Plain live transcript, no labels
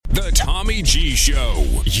The Tommy G Show,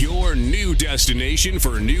 your new destination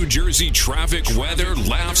for New Jersey traffic, weather,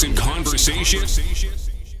 laughs, and conversation.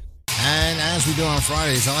 And as we do on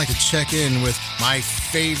Fridays, I like to check in with my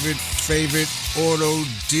favorite auto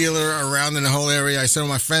dealer around in the whole area. I send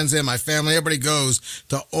my friends in, my family, everybody goes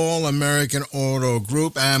to All American Auto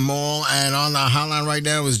Group and Mall. And on the hotline right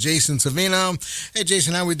now is Jason Savino. Hey,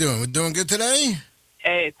 Jason, how we doing? We're doing good today?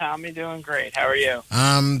 Hey, Tommy, doing great. How are you?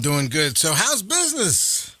 I'm doing good. So how's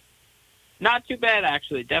business? Not too bad,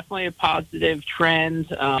 actually. Definitely a positive trend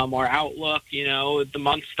or outlook. You know, the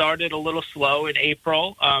month started a little slow in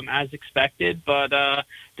April, as expected, but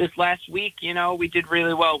this last week, you know, we did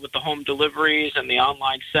really well with the home deliveries and the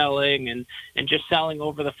online selling and just selling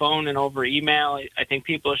over the phone and over email. I think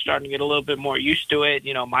people are starting to get a little bit more used to it,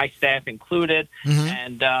 you know, my staff included. Mm-hmm.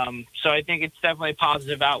 And so I think it's definitely a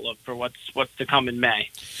positive outlook for what's to come in May.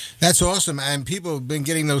 That's awesome. And people have been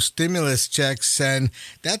getting those stimulus checks, and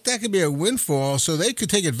that could be a windfall, so they could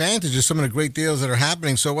take advantage of some of the great deals that are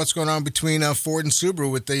happening. So what's going on between Ford and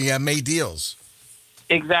Subaru with the May deals?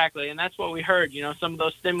 Exactly, and that's what we heard. You know, some of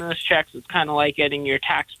those stimulus checks, it's kind of like getting your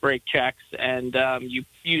tax break checks, and you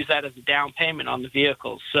use that as a down payment on the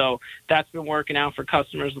vehicles. So that's been working out for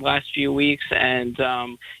customers the last few weeks. And,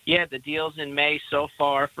 the deals in May so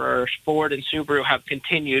far for Ford and Subaru have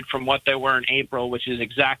continued from what they were in April, which is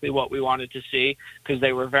exactly what we wanted to see because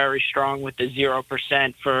they were very strong with the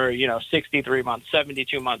 0% for, 63 months,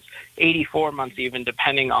 72 months, 84 months even,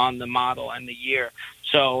 depending on the model and the year.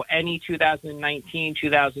 So any 2019,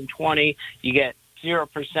 2020, you get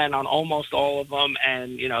 0% on almost all of them,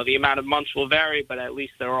 and the amount of months will vary, but at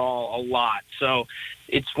least they're all a lot. So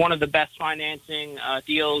it's one of the best financing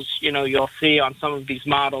deals you'll see on some of these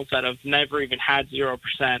models that have never even had 0%.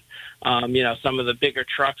 Some of the bigger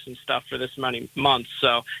trucks and stuff for this many months.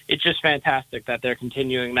 So it's just fantastic that they're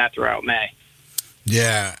continuing that throughout May.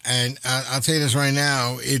 Yeah, and I'll tell you this right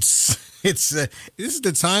now, this is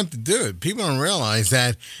the time to do it. People don't realize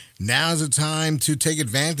that now's the time to take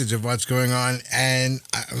advantage of what's going on. And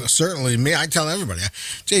certainly me, I tell everybody,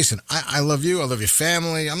 Jason, I love you. I love your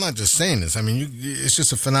family. I'm not just saying this. I mean, it's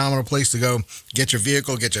just a phenomenal place to go get your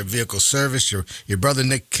vehicle serviced. Your brother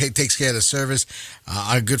Nick takes care of the service.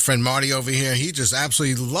 Our good friend Marty over here, he just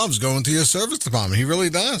absolutely loves going to your service department. He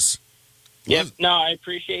really does. Yep. No, I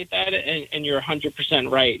appreciate that, and you're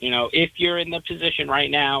 100% right. If you're in the position right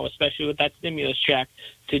now, especially with that stimulus check,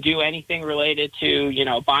 to do anything related to,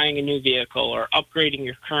 buying a new vehicle or upgrading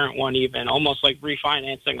your current one even, almost like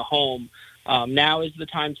refinancing a home, now is the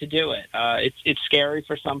time to do it. It's scary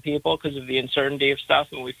for some people because of the uncertainty of stuff,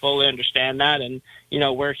 and we fully understand that. And,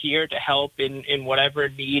 we're here to help in whatever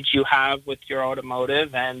needs you have with your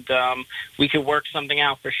automotive, and we could work something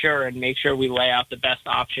out for sure and make sure we lay out the best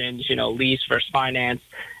options, lease versus finance.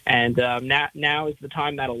 And now is the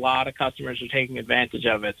time that a lot of customers are taking advantage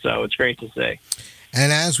of it, so it's great to see.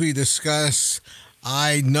 And as we discuss,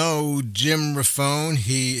 I know Jim Raffone.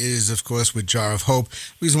 He is, of course, with Jar of Hope.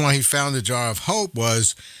 The reason why he founded Jar of Hope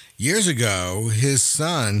was years ago, his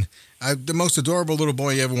son, the most adorable little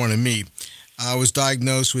boy you ever want to meet, was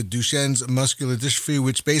diagnosed with Duchenne's muscular dystrophy,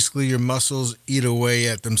 which basically your muscles eat away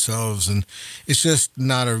at themselves, and it's just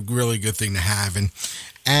not a really good thing to have.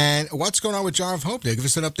 And what's going on with Jar of Hope there? Give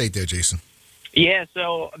us an update there, Jason. Yeah,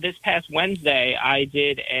 so this past Wednesday, I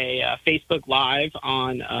did a Facebook Live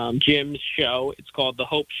on Jim's show. It's called The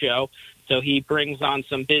Hope Show. So he brings on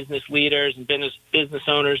some business leaders and business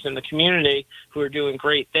owners in the community who are doing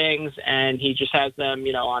great things, and he just has them,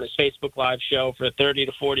 on his Facebook Live show for 30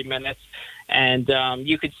 to 40 minutes. And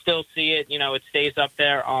you could still see it. It stays up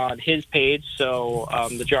there on his page, so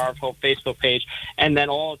the Jar of Hope Facebook page, and then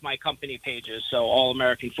all of my company pages, so All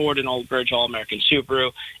American Ford in Old Bridge, All American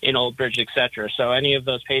Subaru in Old Bridge, etc. So any of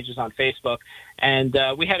those pages on Facebook. And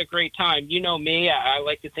we had a great time. You know me, I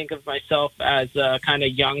like to think of myself as kind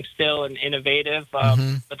of young still and innovative, but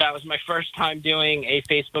that was my first time doing a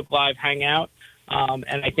Facebook Live hangout.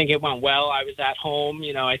 And I think it went well. I was at home.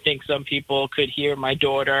 I think some people could hear my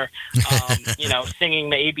daughter, singing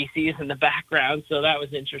the ABCs in the background. So that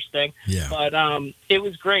was interesting. Yeah. But it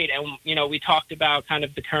was great. And, we talked about kind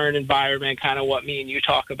of the current environment, kind of what me and you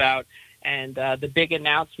talk about. And the big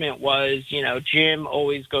announcement was, Jim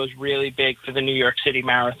always goes really big for the New York City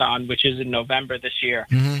Marathon, which is in November this year.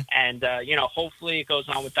 Mm-hmm. And, hopefully it goes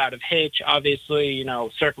on without a hitch. Obviously,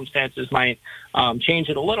 circumstances might change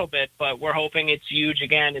it a little bit, but we're hoping it's huge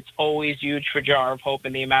again. It's always huge for Jar of Hope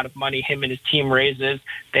and the amount of money him and his team raises.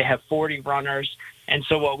 They have 40 runners. And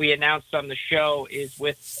so what we announced on the show is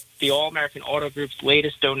with the All American Auto Group's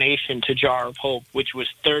latest donation to Jar of Hope, which was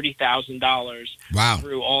 $30,000 Wow.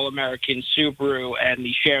 through All American Subaru and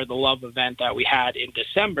the Share the Love event that we had in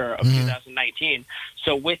December of 2019.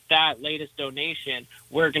 So with that latest donation,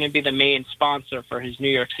 we're going to be the main sponsor for his New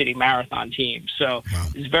York City Marathon team. So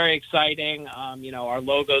it's very exciting. Our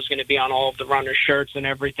logo is going to be on all of the runner shirts and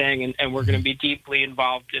everything, and we're going to be deeply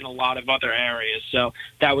involved in a lot of other areas. So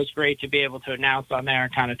that was great to be able to announce on there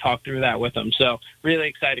and kind of talk through that with him. So really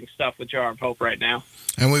exciting stuff with Jar of Hope right now.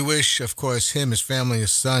 And we wish, of course, him, his family,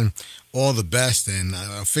 his son, all the best. And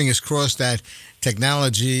fingers crossed that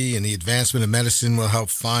technology and the advancement of medicine will help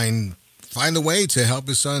find a way to help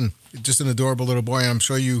his son. Just an adorable little boy. I'm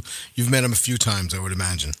sure you've met him a few times, I would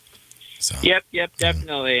imagine. So. Yep,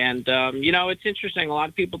 definitely. And, it's interesting. A lot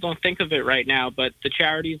of people don't think of it right now, but the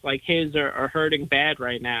charities like his are hurting bad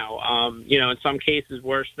right now. In some cases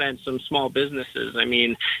worse than some small businesses. I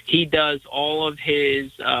mean, he does all of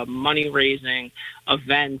his money-raising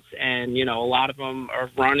events, and a lot of them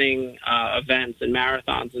are running events and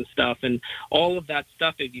marathons and stuff, and all of that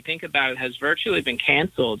stuff, if you think about it, has virtually been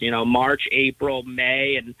canceled. March, April,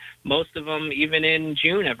 May, and most of them even in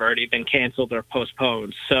June have already been canceled or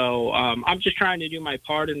postponed. So I'm just trying to do my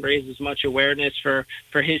part and raise as much awareness for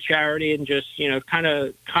his charity, and just kind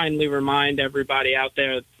of kindly remind everybody out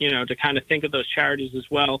there to kind of think of those charities as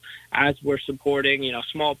well as we're supporting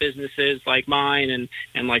small businesses like mine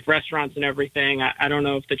and like restaurants and everything. I don't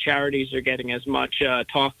know if the charities are getting as much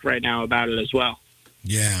talk right now about it as well.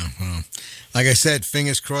 Yeah, well, like I said,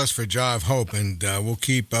 fingers crossed for Jar of Hope, and we'll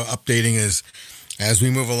keep updating as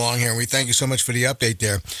we move along here. And we thank you so much for the update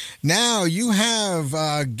there. Now you have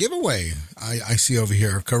a giveaway I see over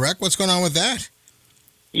here, correct? What's going on with that?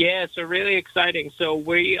 Yeah, so really exciting. So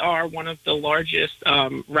we are one of the largest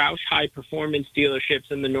Roush high performance dealerships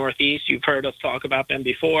in the Northeast. You've heard us talk about them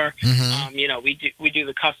before. We do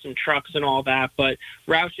the custom trucks and all that, but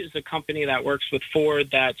Roush is a company that works with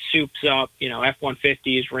Ford that soups up,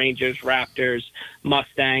 F-150s, Rangers, Raptors,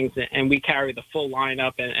 Mustangs, and we carry the full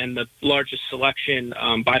lineup and the largest selection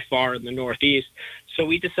by far in the Northeast. So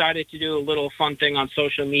we decided to do a little fun thing on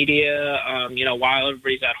social media, while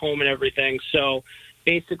everybody's at home and everything. So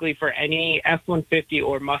basically, for any F-150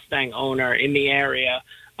 or Mustang owner in the area,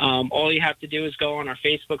 all you have to do is go on our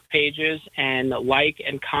Facebook pages and like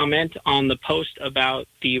and comment on the post about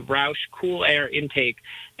the Roush Cool Air intake,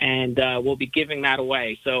 and we'll be giving that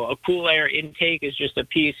away. So a Cool Air intake is just a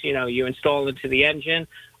piece, you install into the engine.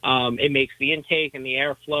 It makes the intake and the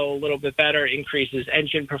airflow a little bit better, increases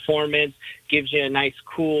engine performance, gives you a nice,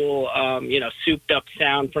 cool, souped-up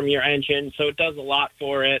sound from your engine. So it does a lot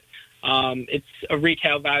for it. It's a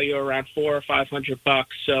retail value around $400 or $500.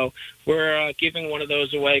 So we're giving one of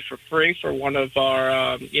those away for free for one of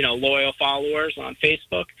our, loyal followers on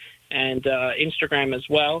Facebook and Instagram as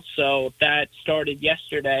well. So that started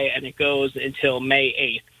yesterday, and it goes until May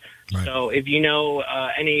 8th. Right. So if you know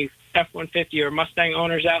any F-150 or Mustang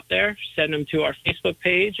owners out there, send them to our Facebook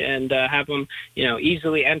page and have them,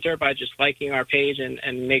 easily enter by just liking our page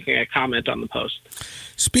and making a comment on the post.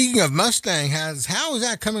 Speaking of Mustang, how is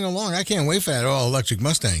that coming along? I can't wait for that all-electric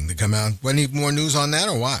Mustang to come out. Any more news on that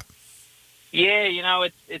or what? Yeah,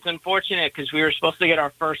 it's unfortunate because we were supposed to get our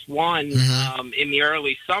first one in the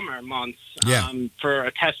early summer months for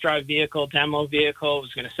a test drive vehicle, demo vehicle. It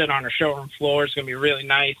was going to sit on our showroom floor. It's going to be really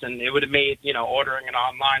nice, and it would have made ordering it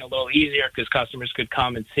online a little easier because customers could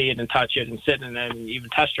come and see it and touch it and sit in it and even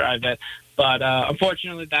test drive it. But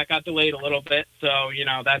unfortunately, that got delayed a little bit. So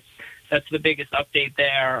that's the biggest update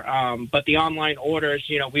there. But the online orders,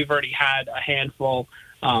 we've already had a handful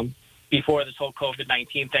before this whole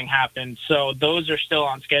COVID-19 thing happened. So those are still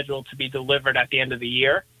on schedule to be delivered at the end of the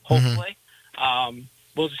year, hopefully.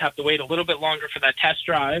 We'll just have to wait a little bit longer for that test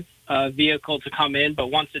drive vehicle to come in. But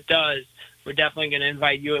once it does, we're definitely going to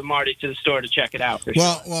invite you and Marty to the store to check it out.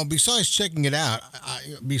 Well, besides checking it out,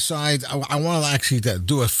 I want to actually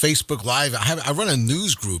do a Facebook Live. I run a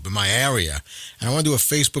news group in my area, and I want to do a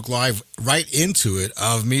Facebook Live right into it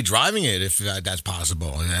of me driving it, if that's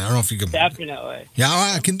possible. And I don't know if you can. Definitely. Yeah,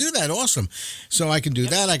 I can do that. Awesome. So I can do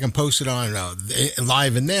that. I can post it on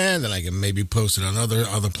live in there. Then I can maybe post it on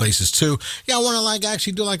other places too. Yeah, I want to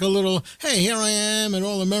actually do a little. Hey, here I am at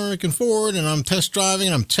All American Ford, and I'm test driving,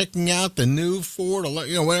 and I'm checking out the new Ford,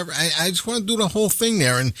 whatever. I just want to do the whole thing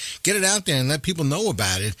there and get it out there and let people know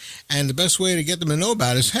about it. And the best way to get them to know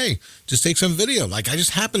about it is, hey, just take some video. I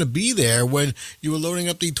just happened to be there when you were loading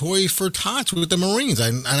up the Toys for Tots with the Marines,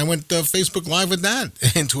 and I went Facebook Live with that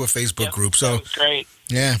into a Facebook group. So that was great.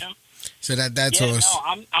 Yeah. So that's Yeah,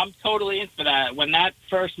 awesome. no, I'm totally in for that. When that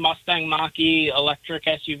first Mustang Mach-E electric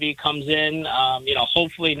SUV comes in,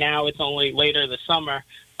 hopefully now it's only later this summer.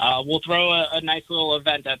 We'll throw a nice little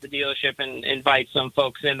event at the dealership and invite some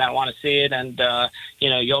folks in that want to see it, and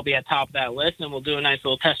you'll be at top of that list, and we'll do a nice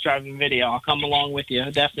little test driving video. I'll come along with you,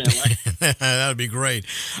 definitely. That would be great.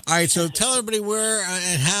 All right, so tell everybody where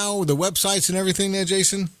and how, the websites and everything there,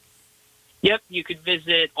 Jason. Yep, you could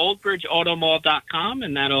visit oldbridgeautomall.com,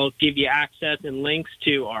 and that'll give you access and links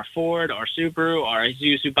to our Ford, our Subaru, our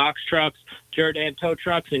Isuzu box trucks, Jordan tow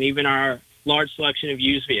trucks, and even our large selection of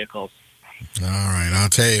used vehicles. All right, I'll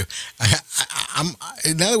tell you. I'm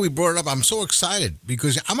now that we brought it up, I'm so excited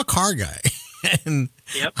because I'm a car guy, and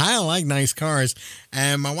I like nice cars.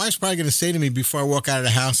 And my wife's probably going to say to me before I walk out of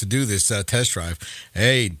the house to do this test drive,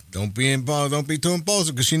 "Hey, don't be too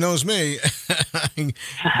impulsive," because she knows me.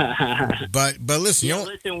 but listen,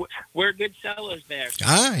 listen, we're good sellers there. So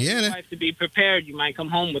yeah. You have to be prepared. You might come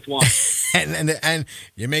home with one. and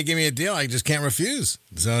you may give me a deal I just can't refuse.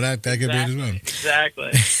 So that could be it as well.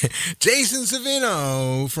 Exactly. Jason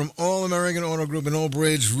Savino from All American Auto Group in Old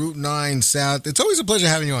Bridge, Route 9 South. It's always a pleasure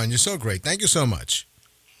having you on. You're so great. Thank you so much.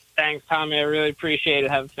 Thanks, Tommy. I really appreciate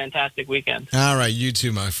it. Have a fantastic weekend. All right, you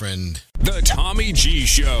too, my friend. The Tommy G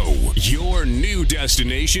Show, your new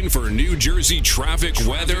destination for New Jersey traffic,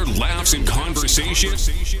 weather, laughs, and conversation.